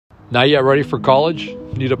Not yet ready for college?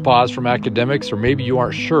 Need a pause from academics? Or maybe you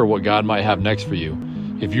aren't sure what God might have next for you?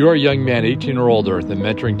 If you are a young man 18 or older, then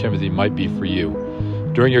Mentoring Timothy might be for you.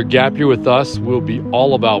 During your gap year with us, we'll be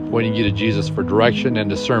all about pointing you to Jesus for direction and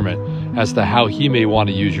discernment as to how He may want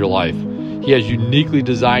to use your life. He has uniquely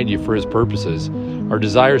designed you for His purposes. Our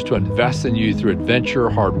desire is to invest in you through adventure,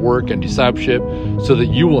 hard work, and discipleship so that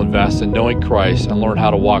you will invest in knowing Christ and learn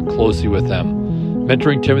how to walk closely with Him.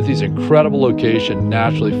 Mentoring Timothy's incredible location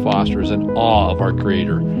naturally fosters an awe of our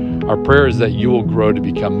Creator. Our prayer is that you will grow to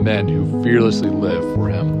become men who fearlessly live for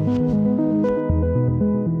Him.